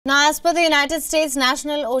Now, as per the United States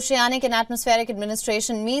National Oceanic and Atmospheric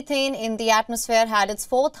Administration, methane in the atmosphere had its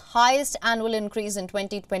fourth highest annual increase in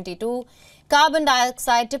 2022. Carbon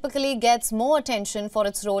dioxide typically gets more attention for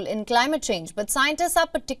its role in climate change, but scientists are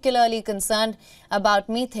particularly concerned about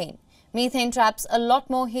methane. Methane traps a lot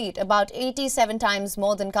more heat, about 87 times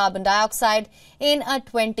more than carbon dioxide in a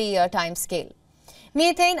 20-year time scale.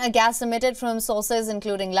 Methane, a gas emitted from sources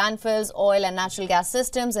including landfills, oil and natural gas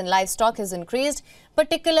systems and livestock, has increased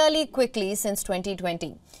particularly quickly since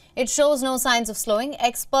 2020. It shows no signs of slowing.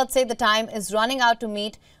 Experts say the time is running out to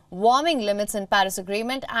meet warming limits in Paris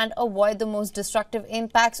Agreement and avoid the most destructive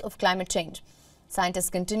impacts of climate change. Scientists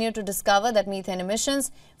continue to discover that methane emissions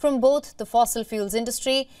from both the fossil fuels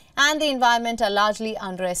industry and the environment are largely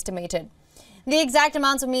underestimated. The exact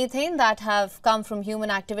amounts of methane that have come from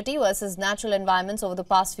human activity versus natural environments over the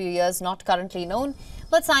past few years not currently known,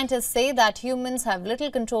 but scientists say that humans have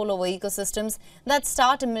little control over ecosystems that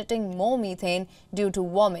start emitting more methane due to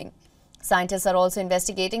warming. Scientists are also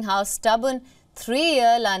investigating how stubborn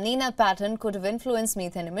 3-year La Nina pattern could have influenced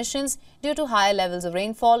methane emissions due to higher levels of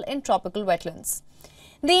rainfall in tropical wetlands.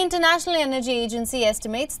 The International Energy Agency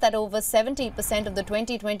estimates that over 70% of the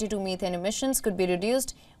 2022 methane emissions could be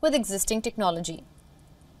reduced with existing technology.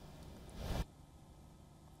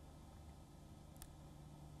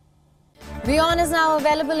 WION is now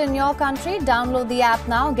available in your country. Download the app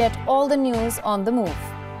now. Get all the news on the move.